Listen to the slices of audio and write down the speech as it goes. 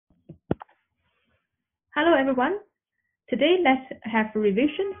Hello everyone. Today let's have a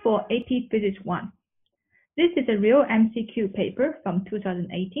revision for AP Physics 1. This is a real MCQ paper from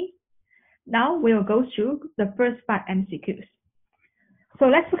 2018. Now we'll go through the first 5 MCQs. So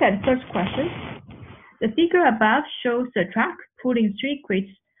let's look at the first question. The figure above shows the track pulling 3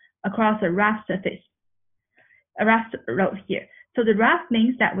 crates across a raft surface, a raft road here. So the raft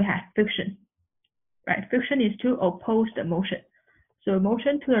means that we have friction, right? Friction is to oppose the motion. So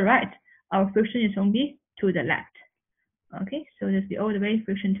motion to the right, our friction is only to the left. Okay, so this is the all the way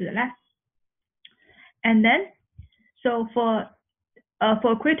friction to the left. And then, so for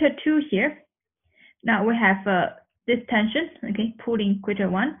crater 2 here, now we have this tension, okay, pulling crater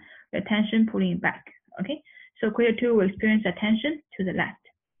 1, the tension pulling back, okay. So crater 2 will experience a tension to the left.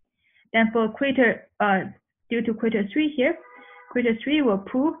 Then for crater, due to crater 3 here, crater 3 will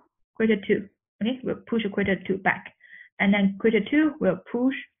pull crater 2, okay, will push crater 2 back. And then crater 2 will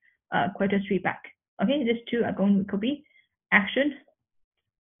push crater 3 back. Okay, these two are going to be action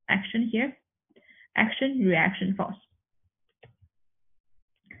here, action, reaction, force.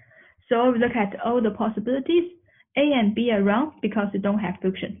 So we look at all the possibilities. A and B are wrong because they don't have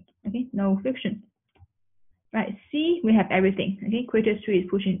friction. Okay, no friction. Right, C, we have everything. Okay, crater 3 is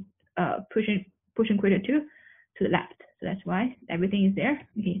pushing crater 2 to the left. So that's why everything is there.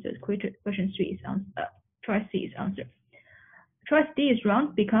 Okay, so question 3 is choice C is answer. Choice D is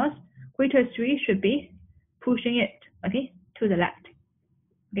wrong because crater 3 should be pushing it, okay, to the left.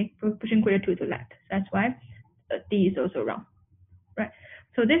 Okay, pushing crater 2 to the left. So that's why D is also wrong. Right.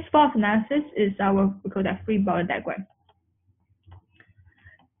 So this force analysis is we call that free body diagram.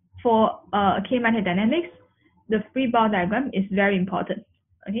 For kinematic dynamics, the free body diagram is very important.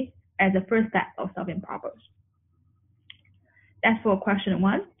 Okay, as the first step of solving problems. That's for question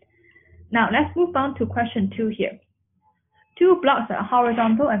 1. Now let's move on to question 2 here. 2 blocks are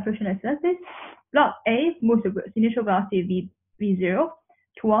horizontal and frictionless surface. Block A moves the initial velocity v0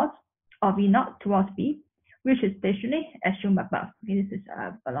 towards, or v0 towards B, which is stationary as shown above. Okay, this is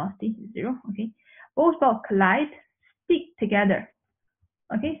velocity 0. Okay, both blocks collide, stick together.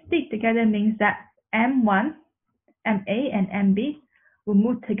 Okay, stick together means that M1, MA, and MB will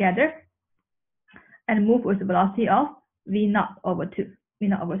move together and move with the velocity of v0 over 2,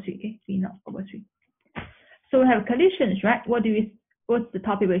 v0 over 3. Okay, v0 over 3. So we have collisions, right? What's the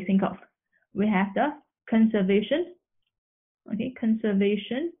topic we think of? We have the conservation, okay,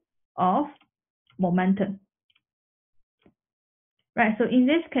 conservation of momentum. Right, so in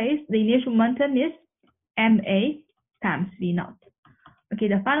this case, the initial momentum is ma times v0. Okay,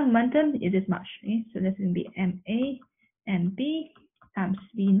 the final momentum is this much. Okay, so this will be ma and b times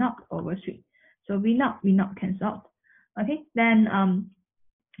v0 over 3. So v0 cancel out. Okay, then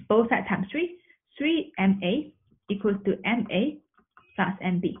both sides times 3. 3 ma equals to ma plus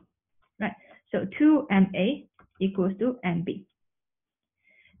mb. Right, so 2 ma equals to mb.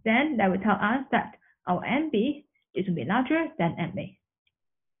 Then that will tell us that our mb is going to be larger than ma.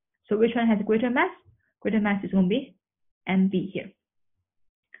 So which one has greater mass? Greater mass is going to be mb here.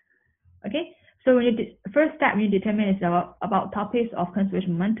 Okay, so first step we determine is about topics of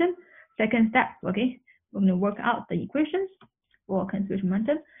conservation momentum. Second step, okay, we're going to work out the equations for conservation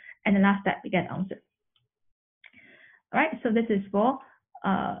momentum. And the last step, we get answer. All right, so this is for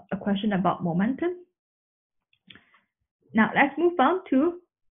a question about momentum. Now let's move on to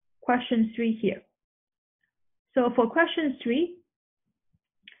question 3 here. So for question 3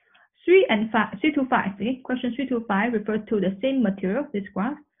 to 5, okay, question 3 to 5 refers to the same material, this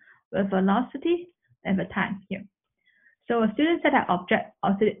graph, with velocity and the time here. So a student set an object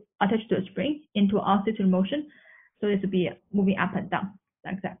attached to a spring into oscillatory motion. So this will be moving up and down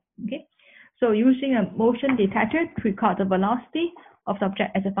like that. Okay. So using a motion detector to record the velocity of the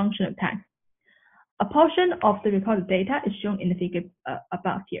object as a function of time. A portion of the recorded data is shown in the figure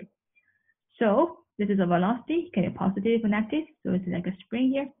above here. So this is a velocity, can be positive or negative. So it's like a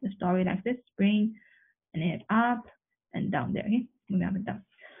spring here, the story like this, spring, and then up and down there, okay, moving up and down.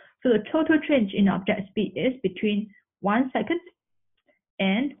 So the total change in object speed is between 1 second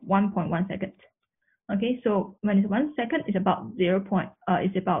and 1.1 seconds. Okay, so when it's 1 second, it's about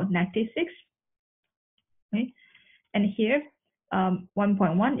it's about -6. Okay, and here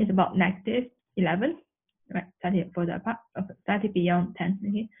 1.1 is about -11. Right, slightly further apart, slightly beyond 10.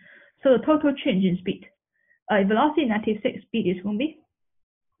 Okay, so the total change in speed, velocity -6, speed is going to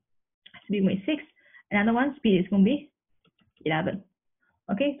be 6. Another one, speed is going to be 11.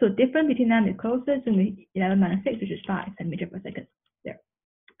 Okay, so difference between them is closer, so 11 minus 6, which is 5 centimeters per second there.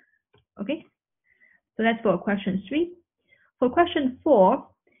 Okay, so that's for question 3. For question 4,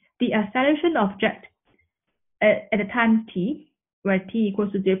 the acceleration of object at a time t, where t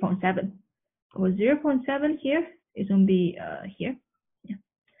equals to 0.7, or 0.7 here is going to be here. Yeah.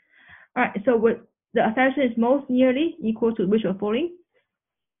 All right, so with the acceleration is most nearly equal to which of the following?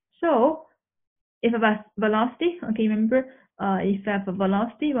 So if a velocity, okay, remember, if I have a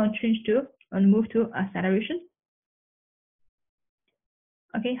velocity, we'll change to and move to acceleration.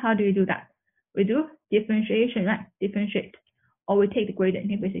 Okay, how do we do that? We do differentiation, right? Differentiate, or we take the gradient.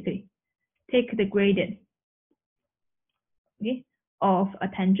 Okay, basically, take the gradient, okay, of a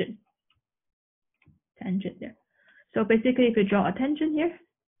tangent. Tangent there. So basically, if you draw a tangent here,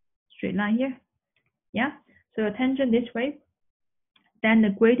 straight line here, yeah. So a tangent this way, then the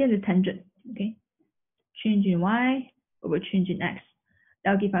gradient of the tangent, okay, change in y over change in x.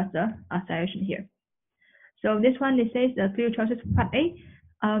 That will give us the acceleration here. So this one, it says the three choices part A,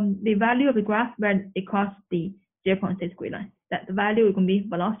 the value of the graph when it crosses the 0.6 grid line. That the value is going to be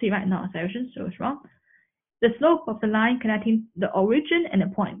velocity, right, not acceleration, so it's wrong. The slope of the line connecting the origin and the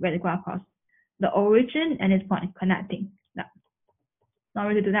point where the graph crosses. The origin and its point connecting. That. Not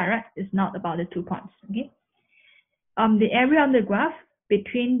really do that, right? It's not about the 2 points, okay? The area on the graph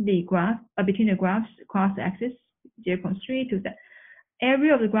between the graphs cross axis 0.3 to that.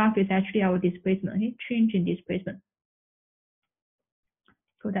 Area of the graph is actually our displacement, okay? Change in displacement.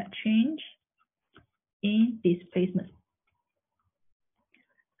 So that change in displacement.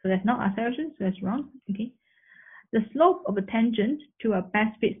 So that's not acceleration, so that's wrong, okay? The slope of a tangent to a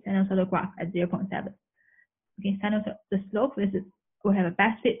best fit sinusoidal graph at 0.7. Okay, the slope will have a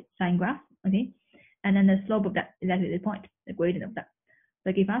best fit sine graph, okay? And then the slope of that is actually the point, the gradient of that.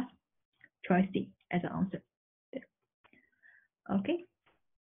 So give us choice C as an answer. Okay.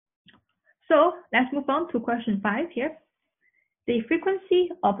 So let's move on to question 5 here. The frequency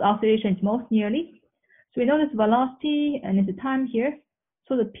of the oscillation is most nearly. So we know this velocity and there's a time here.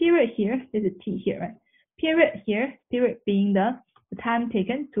 So the period here, there's a t here, right? Period here, period being the time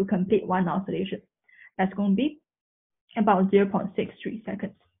taken to complete one oscillation. That's going to be about 0.63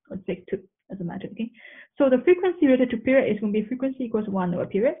 seconds or 62, doesn't matter, okay? So the frequency related to period is going to be frequency equals 1 over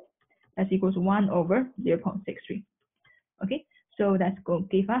period. That's equals 1 over 0.63. Okay, so that's going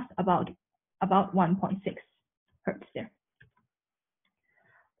to give us about 1.6 hertz there.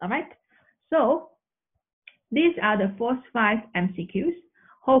 All right, so these are the first 5 MCQs.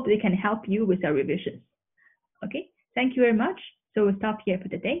 Hope they can help you with your revisions. Okay, thank you very much. So we'll stop here for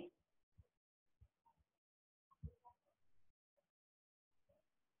today.